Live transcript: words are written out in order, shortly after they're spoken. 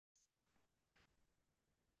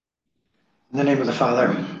In the name of the Father,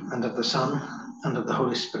 and of the Son, and of the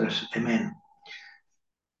Holy Spirit. Amen.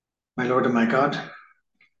 My Lord and my God,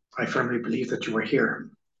 I firmly believe that you are here,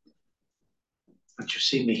 that you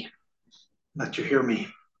see me, that you hear me.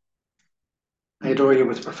 I adore you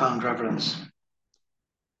with profound reverence.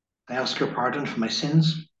 I ask your pardon for my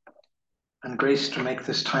sins and grace to make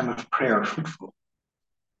this time of prayer fruitful.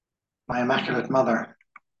 My Immaculate Mother,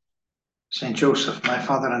 Saint Joseph, my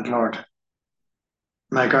Father and Lord,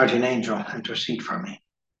 my guardian angel, intercede for me.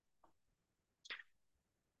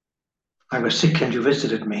 I was sick and you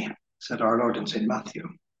visited me, said our Lord in St. Matthew.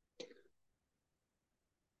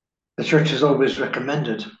 The Church has always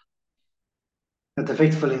recommended that the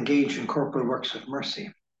faithful engage in corporal works of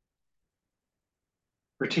mercy,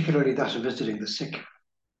 particularly that of visiting the sick.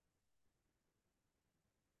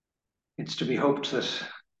 It's to be hoped that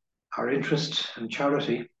our interest and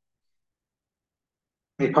charity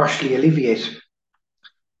may partially alleviate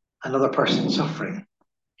another person's suffering.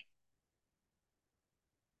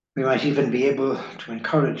 We might even be able to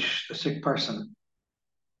encourage the sick person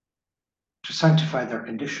to sanctify their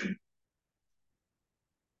condition.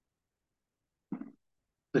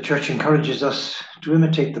 The Church encourages us to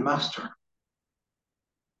imitate the Master,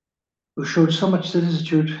 who showed so much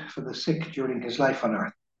solicitude for the sick during his life on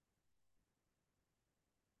earth.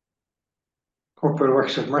 Corporal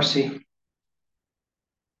works of mercy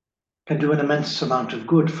can do an immense amount of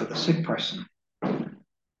good for the sick person,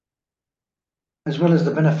 as well as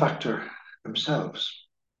the benefactor themselves.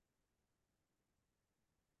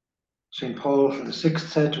 St. Paul VI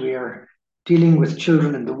said, we are dealing with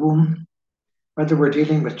children in the womb, whether we're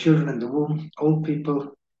dealing with children in the womb, old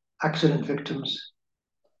people, accident victims,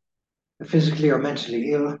 the physically or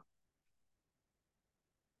mentally ill.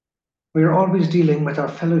 We are always dealing with our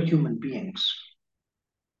fellow human beings,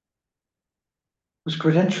 whose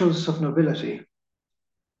credentials of nobility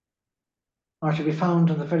are to be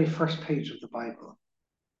found on the very first page of the Bible.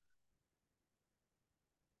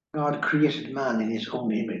 God created man in his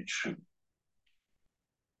own image.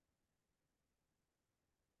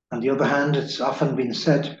 On the other hand, it's often been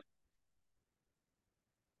said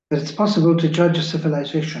that it's possible to judge a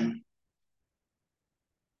civilization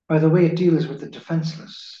by the way it deals with the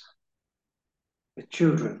defenseless, with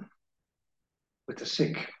children, with the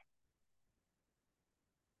sick.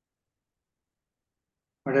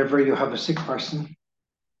 Wherever you have a sick person,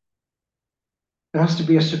 there has to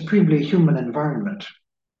be a supremely human environment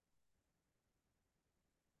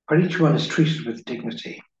where each one is treated with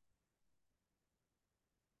dignity.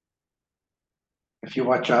 If you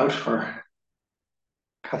watch out for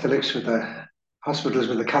Catholics with hospitals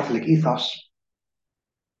with a Catholic ethos,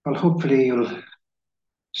 well, hopefully you'll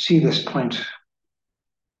see this point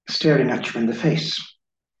staring at you in the face.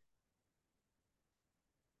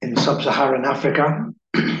 In sub-Saharan Africa,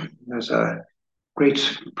 there's a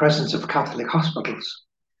great presence of Catholic hospitals.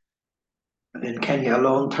 And in Kenya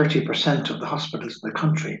alone, 30% of the hospitals in the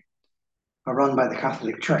country are run by the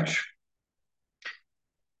Catholic Church.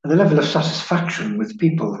 And the level of satisfaction with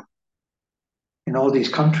people in all these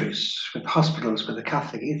countries with hospitals with a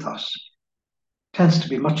Catholic ethos tends to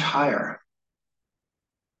be much higher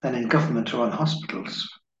than in government-run hospitals.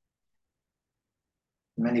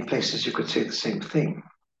 In many places you could say the same thing.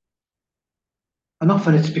 And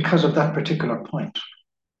often it's because of that particular point.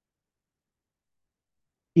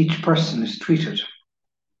 Each person is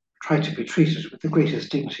tried to be treated with the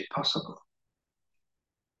greatest dignity possible.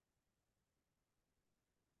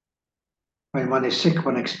 When one is sick,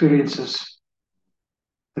 one experiences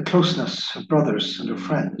the closeness of brothers and of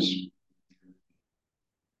friends.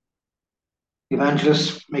 The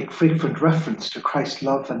evangelists make frequent reference to Christ's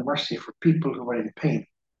love and mercy for people who are in pain.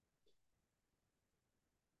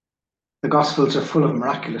 The Gospels are full of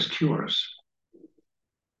miraculous cures.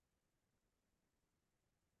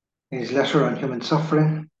 In his letter on human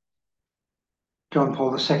suffering, John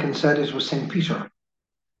Paul II said it was St. Peter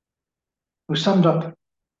who summed up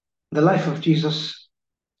the life of Jesus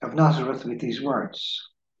of Nazareth with these words.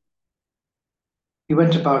 He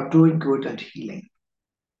went about doing good and healing.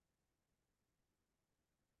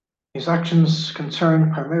 His actions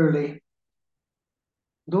concerned primarily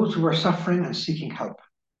those who were suffering and seeking help.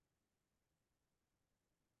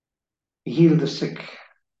 He healed the sick,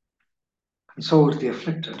 consoled the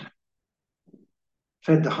afflicted,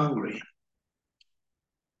 fed the hungry,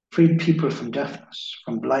 freed people from deafness,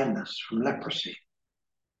 from blindness, from leprosy,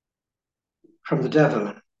 from the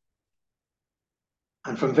devil,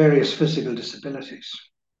 and from various physical disabilities.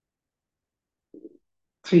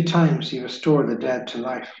 3 times he restored the dead to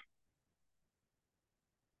life.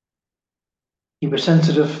 He was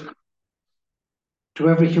sensitive to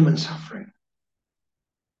every human suffering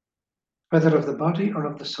whether of the body or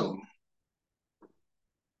of the soul.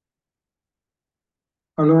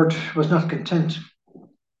 Our Lord was not content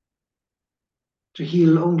to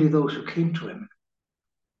heal only those who came to him.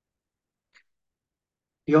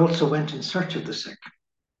 He also went in search of the sick.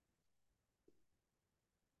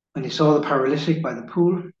 When he saw the paralytic by the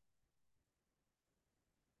pool,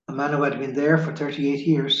 a man who had been there for 38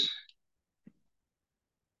 years,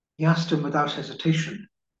 he asked him without hesitation,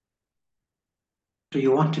 "Do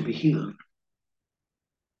you want to be healed?"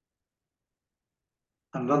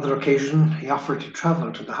 On another occasion, he offered to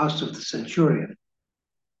travel to the house of the centurion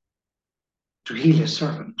to heal his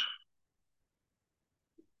servant.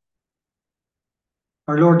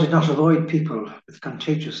 Our Lord did not avoid people with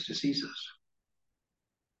contagious diseases.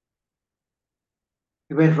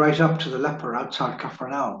 He went right up to the leper outside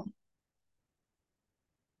Capharnaum,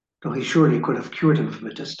 though he surely could have cured him from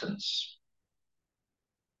a distance.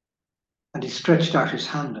 And he stretched out his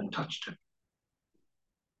hand and touched him.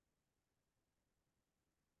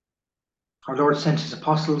 Our Lord sent his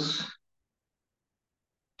apostles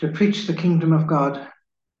to preach the kingdom of God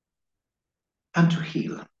and to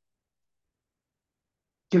heal,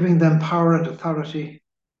 giving them power and authority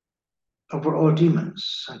over all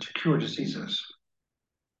demons and to cure diseases.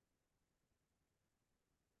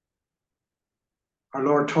 Our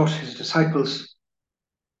Lord taught his disciples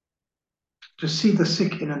to see the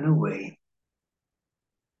sick in a new way.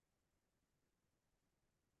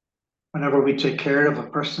 Whenever we take care of a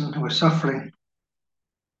person who is suffering,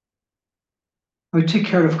 we take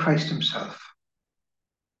care of Christ himself.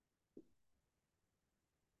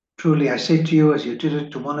 Truly, I say to you, as you did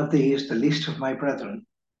it to one of these, the least of my brethren,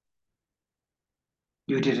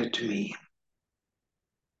 you did it to me.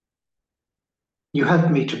 You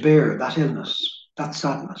helped me to bear that illness, that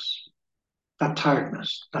sadness, that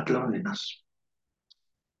tiredness, that loneliness.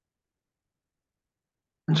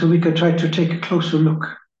 And so we could try to take a closer look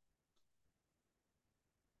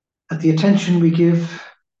at the attention we give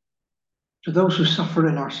to those who suffer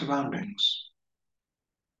in our surroundings,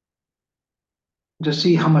 to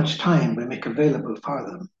see how much time we make available for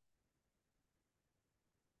them.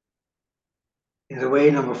 In the way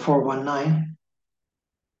number 419,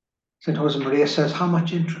 St. Josemaria says, how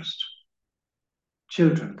much interest?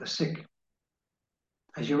 Children, the sick.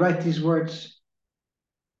 As you write these words,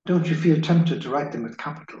 don't you feel tempted to write them with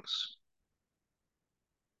capitals?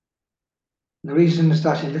 The reason is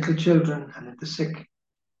that in little children and in the sick,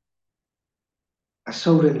 a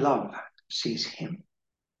soul in love sees him.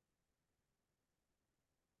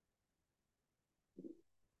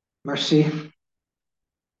 Mercy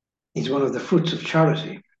is one of the fruits of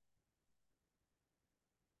charity.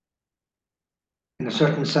 In a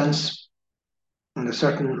certain sense, and a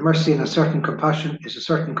certain mercy and a certain compassion is a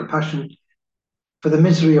certain compassion for the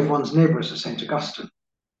misery of one's neighbours, as St. Augustine,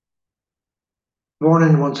 born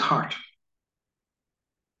in one's heart,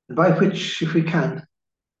 and by which, if we can,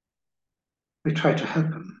 we try to help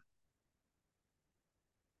him.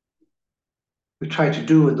 We try to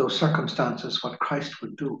do in those circumstances what Christ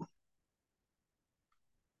would do.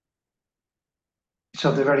 It's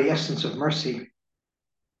of the very essence of mercy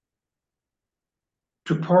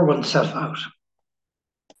to pour oneself out,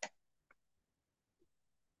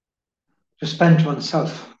 to spend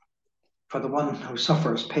oneself for the one who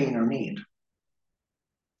suffers pain or need,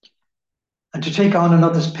 and to take on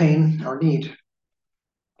another's pain or need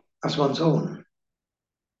as one's own,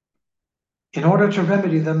 in order to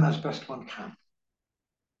remedy them as best one can.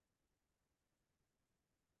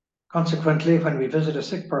 Consequently, when we visit a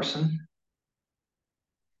sick person,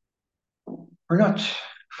 we're not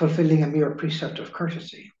fulfilling a mere precept of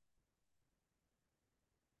courtesy.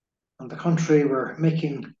 On the contrary, we're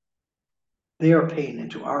making their pain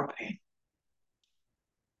into our pain.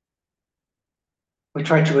 We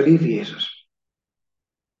try to alleviate it,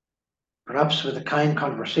 perhaps with a kind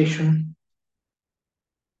conversation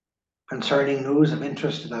concerning news of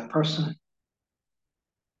interest to that person,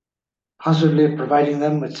 possibly providing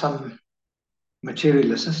them with some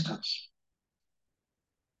material assistance.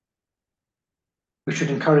 We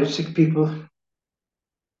should encourage sick people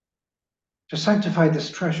to sanctify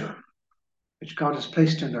this treasure which God has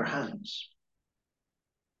placed in their hands.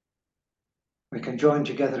 We can join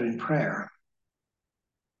together in prayer.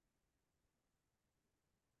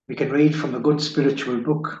 We can read from a good spiritual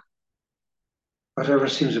book, whatever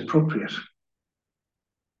seems appropriate.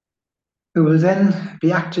 We will then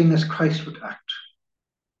be acting as Christ would act.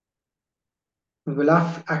 We will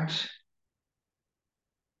act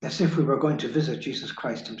as if we were going to visit Jesus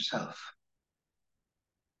Christ himself.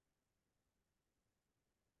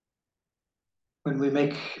 When we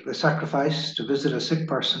make the sacrifice to visit a sick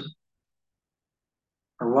person,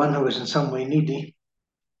 or one who is in some way needy,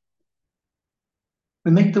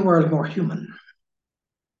 we make the world more human.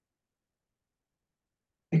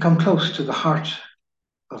 We come close to the heart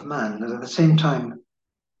of man, and at the same time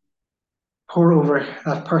pour over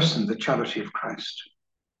that person the charity of Christ.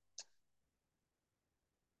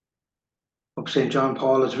 Pope St. John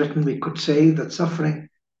Paul has written, we could say that suffering,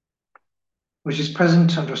 which is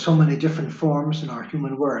present under so many different forms in our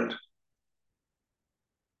human world,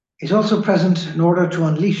 is also present in order to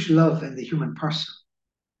unleash love in the human person.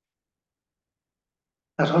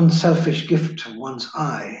 That unselfish gift of one's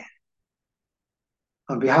I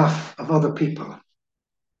on behalf of other people,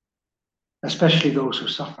 especially those who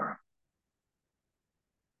suffer.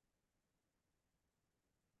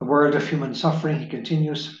 The world of human suffering, he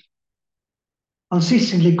continues,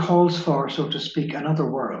 unceasingly calls for, so to speak, another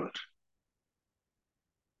world,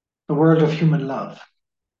 the world of human love.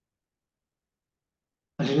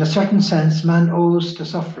 And in a certain sense, man owes to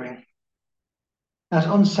suffering that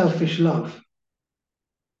unselfish love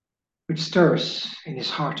which stirs in his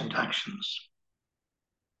heart and actions.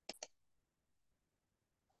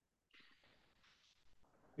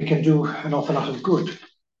 We can do an awful lot of good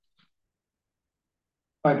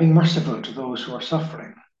by being merciful to those who are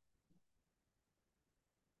suffering.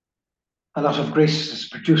 A lot of grace is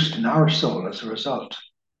produced in our soul as a result.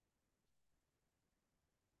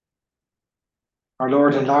 Our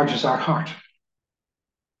Lord enlarges our heart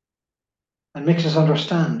and makes us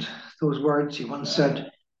understand those words he once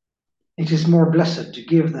said, it is more blessed to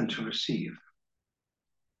give than to receive.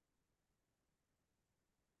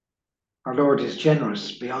 Our Lord is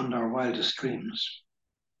generous beyond our wildest dreams.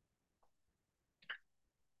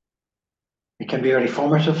 It can be very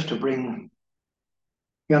formative to bring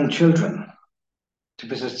young children to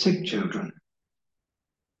visit sick children,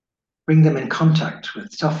 bring them in contact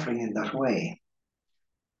with suffering in that way,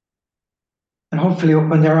 and hopefully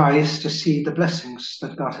open their eyes to see the blessings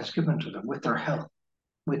that God has given to them with their health,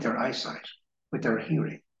 with their eyesight, with their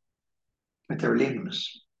hearing, with their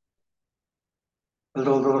limbs.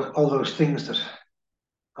 Although all those things that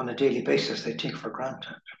on a daily basis they take for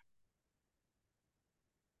granted.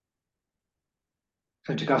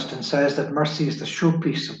 St. Augustine says that mercy is the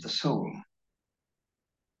showpiece of the soul,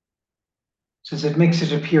 since it makes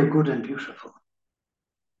it appear good and beautiful,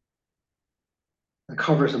 and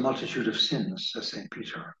covers a multitude of sins, says St.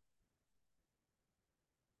 Peter.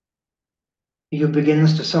 He who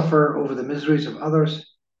begins to suffer over the miseries of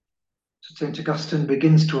others, St. Augustine,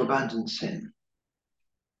 begins to abandon sin.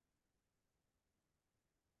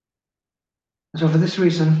 And so for this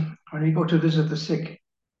reason, when we go to visit the sick,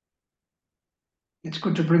 it's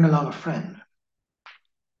good to bring along a friend.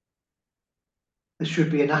 This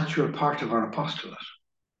should be a natural part of our apostolate.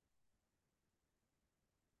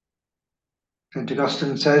 St.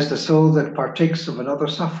 Augustine says the soul that partakes of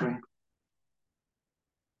another's suffering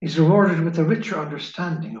is rewarded with a richer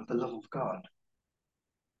understanding of the love of God.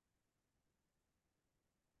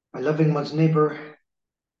 By loving one's neighbor,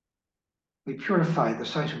 we purify the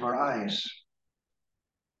sight of our eyes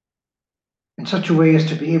in such a way as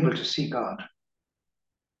to be able to see God.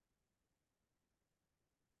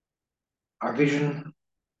 Our vision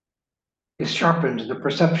is sharpened in the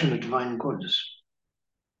perception of divine goods.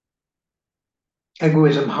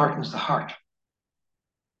 Egoism hardens the heart,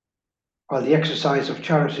 while the exercise of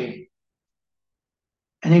charity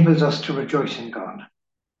enables us to rejoice in God.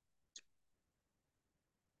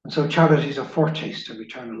 And so charity is a foretaste of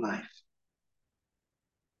eternal life.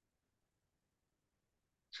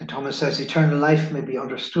 St. Thomas says eternal life may be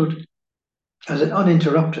understood as an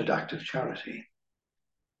uninterrupted act of charity.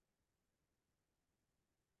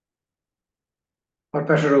 What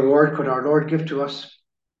better reward could our Lord give to us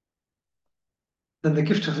than the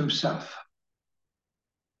gift of himself?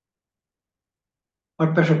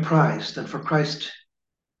 What better prize than for Christ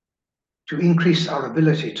to increase our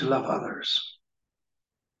ability to love others?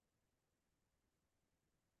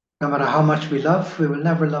 No matter how much we love, we will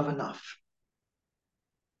never love enough.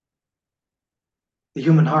 The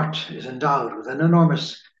human heart is endowed with an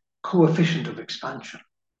enormous coefficient of expansion.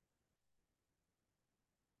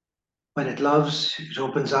 When it loves, it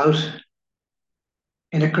opens out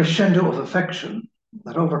in a crescendo of affection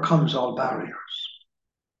that overcomes all barriers.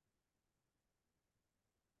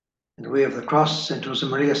 In the way of the cross, St.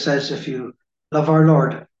 Josemaria says, if you love our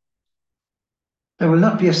Lord, there will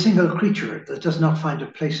not be a single creature that does not find a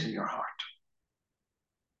place in your heart.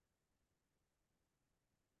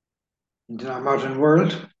 And in our modern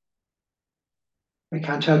world, we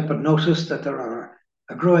can't help but notice that there are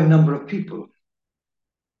a growing number of people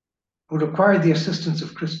who require the assistance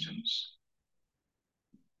of Christians,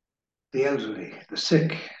 the elderly, the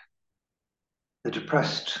sick, the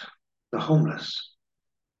depressed, the homeless.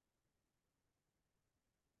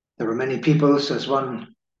 There are many people, says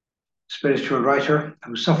one spiritual writer,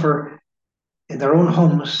 who suffer in their own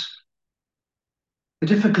homes the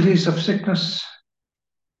difficulties of sickness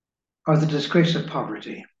or the disgrace of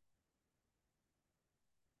poverty.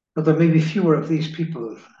 But there may be fewer of these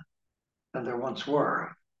people than there once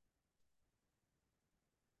were.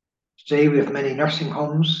 Today we have many nursing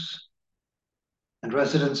homes and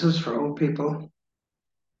residences for old people.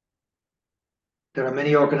 There are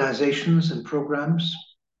many organizations and programs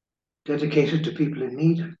dedicated to people in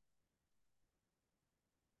need.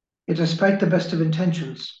 Yet despite the best of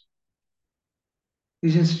intentions,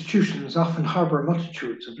 these institutions often harbor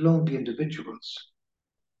multitudes of lonely individuals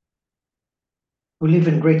who live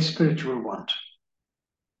in great spiritual want.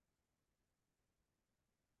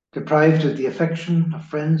 Deprived of the affection of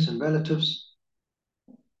friends and relatives,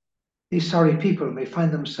 these sorry people may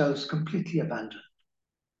find themselves completely abandoned.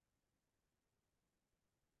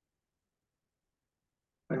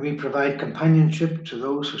 When we provide companionship to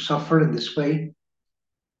those who suffer in this way,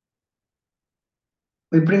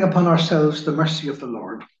 we bring upon ourselves the mercy of the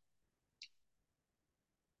Lord.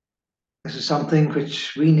 This is something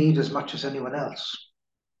which we need as much as anyone else.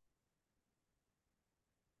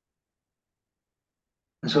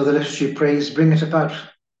 And so the liturgy prays, bring it about,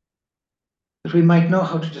 that we might know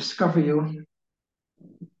how to discover you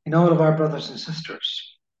in all of our brothers and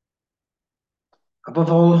sisters.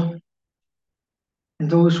 Above all, in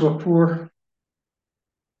those who are poor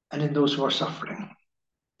and in those who are suffering.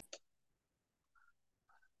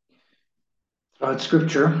 Throughout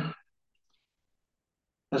Scripture,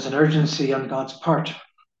 there's an urgency on God's part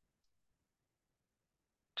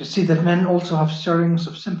to see that men also have stirrings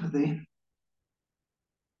of sympathy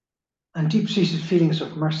and deep-seated feelings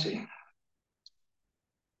of mercy.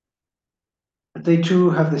 That they too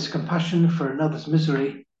have this compassion for another's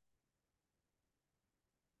misery,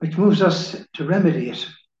 which moves us to remedy it,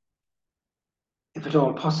 if at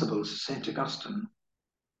all possible, says St. Augustine.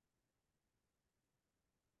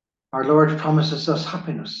 Our Lord promises us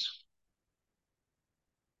happiness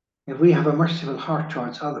if we have a merciful heart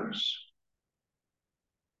towards others,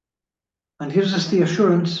 and gives us the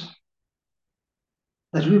assurance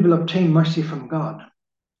that we will obtain mercy from God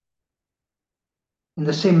in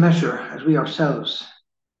the same measure as we ourselves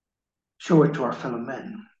show it to our fellow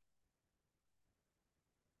men.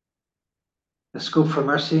 The scope for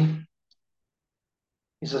mercy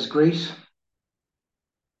is as great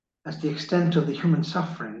as the extent of the human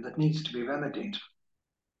suffering that needs to be remedied.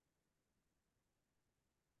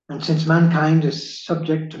 And since mankind is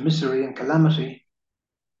subject to misery and calamity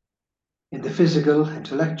in the physical,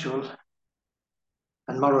 intellectual,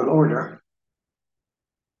 and moral order,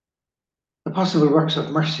 the possible works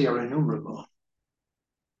of mercy are innumerable.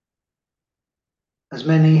 As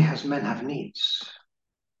many as men have needs.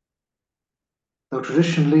 Though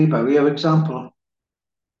traditionally, by way of example,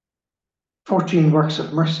 14 works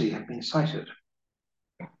of mercy have been cited,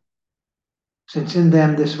 since in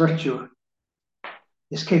them this virtue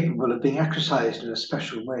is capable of being exercised in a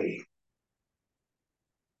special way.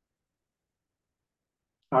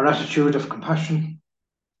 Our attitude of compassion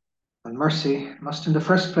and mercy must, in the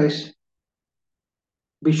first place,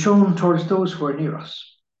 be shown towards those who are near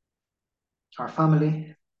us, our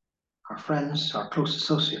family, our friends, our close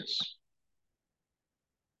associates,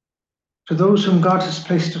 to those whom God has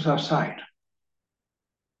placed at our side,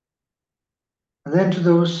 and then to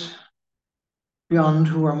those beyond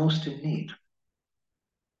who are most in need.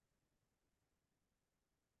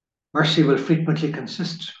 Mercy will frequently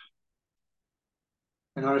consist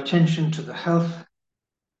in our attention to the health,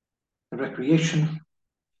 the recreation,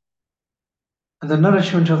 and the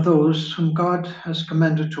nourishment of those whom God has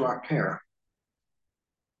commended to our care.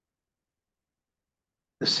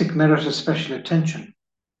 The sick merit especial attention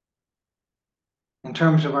in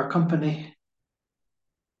terms of our company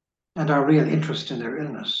and our real interest in their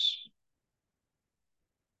illness,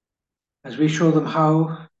 as we show them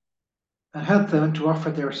how and help them to offer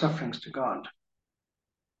their sufferings to God.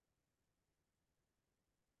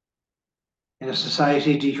 In a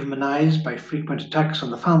society dehumanized by frequent attacks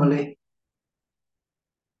on the family,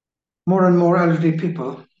 more and more elderly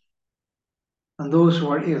people and those who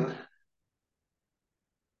are ill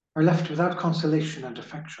are left without consolation and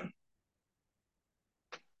affection.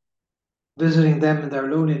 Visiting them in their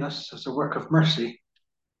loneliness as a work of mercy,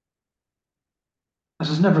 as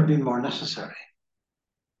has never been more necessary.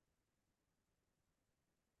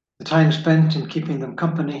 The time spent in keeping them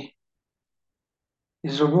company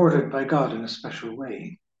is rewarded by God in a special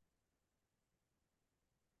way.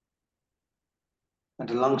 And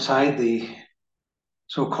alongside the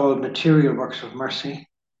so-called material works of mercy,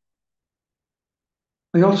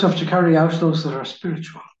 we also have to carry out those that are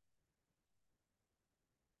spiritual.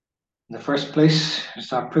 In the first place,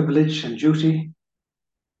 it's our privilege and duty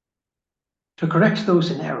to correct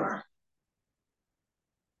those in error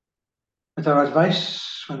with our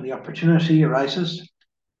advice when the opportunity arises,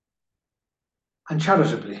 and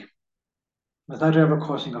charitably, without ever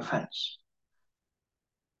causing offense.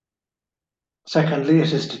 Secondly,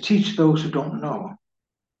 it is to teach those who don't know,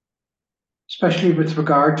 especially with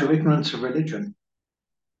regard to ignorance of religion,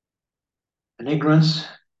 an ignorance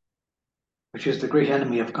which is the great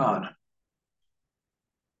enemy of God.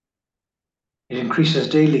 It increases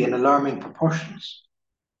daily in alarming proportions.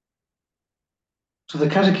 So the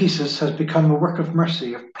catechesis has become a work of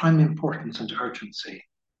mercy of prime importance and urgency.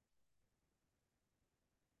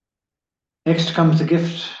 Next comes the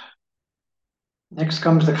gift. Next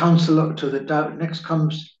comes the counsel to the doubt. Next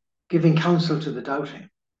comes giving counsel to the doubting,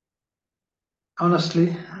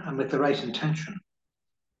 honestly and with the right intention,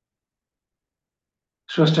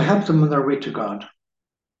 so as to help them on their way to God.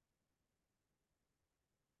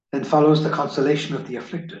 Then follows the consolation of the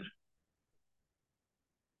afflicted,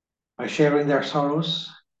 by sharing their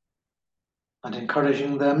sorrows and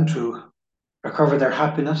encouraging them to recover their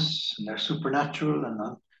happiness and their supernatural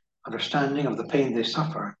and understanding of the pain they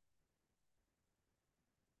suffer.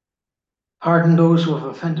 Pardon those who have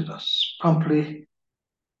offended us promptly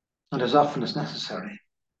and as often as necessary,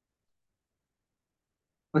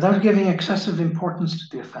 without giving excessive importance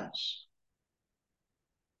to the offense.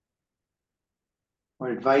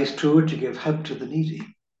 We're advised too to give help to the needy,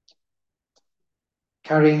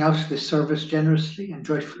 carrying out this service generously and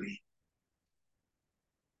joyfully.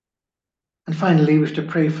 And finally, we have to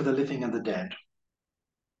pray for the living and the dead,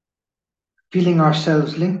 feeling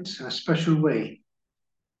ourselves linked in a special way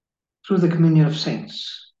through the communion of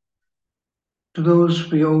saints to those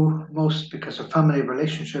we owe most because of family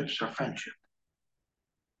relationships or friendship.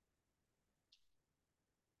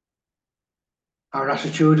 Our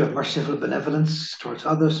attitude of merciful benevolence towards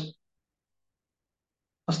others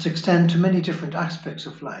must extend to many different aspects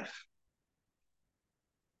of life.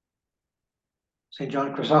 St.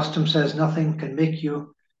 John Chrysostom says, nothing can make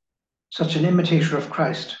you such an imitator of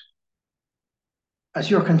Christ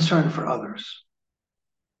as your concern for others.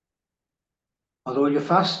 Although you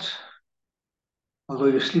fast, although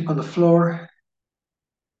you sleep on the floor,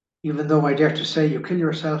 even though I dare to say you kill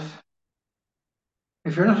yourself,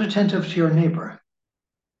 if you're not attentive to your neighbor,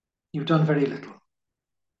 you've done very little.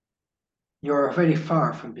 You're very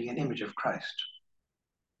far from being an image of Christ.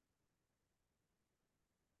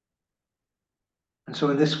 And so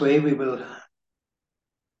in this way, we will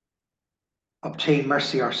obtain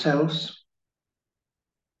mercy ourselves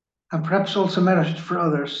and perhaps also merit it for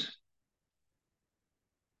others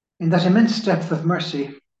in that immense depth of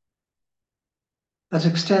mercy that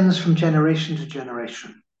extends from generation to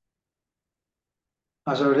generation,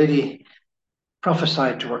 as Our Lady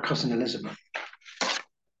prophesied to her cousin Elizabeth.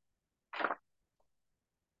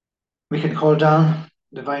 We can call down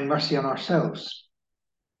divine mercy on ourselves.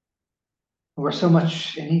 We're so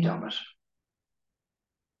much in need of it.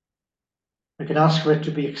 We can ask for it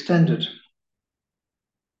to be extended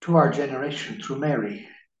to our generation through Mary,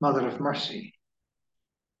 Mother of Mercy,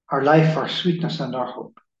 our life, our sweetness, and our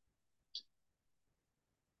hope.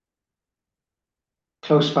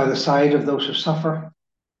 Close by the side of those who suffer,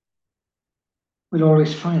 we'll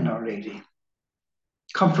always find Our Lady,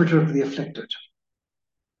 comforter of the afflicted.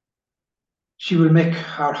 She will make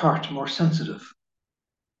our heart more sensitive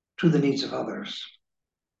to the needs of others.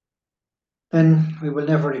 Then we will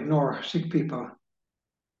never ignore sick people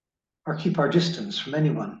or keep our distance from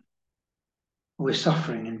anyone who is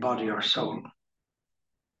suffering in body or soul.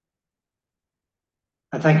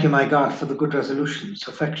 I thank you, my God, for the good resolutions,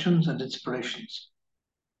 affections, and inspirations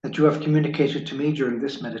that you have communicated to me during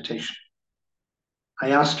this meditation.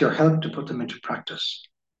 I ask your help to put them into practice.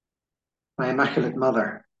 My Immaculate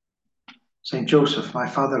Mother, Saint Joseph, my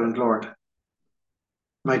Father and Lord,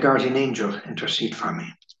 my guardian angel, intercede for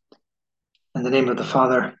me. In the name of the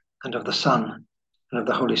Father, and of the Son, and of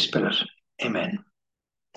the Holy Spirit. Amen.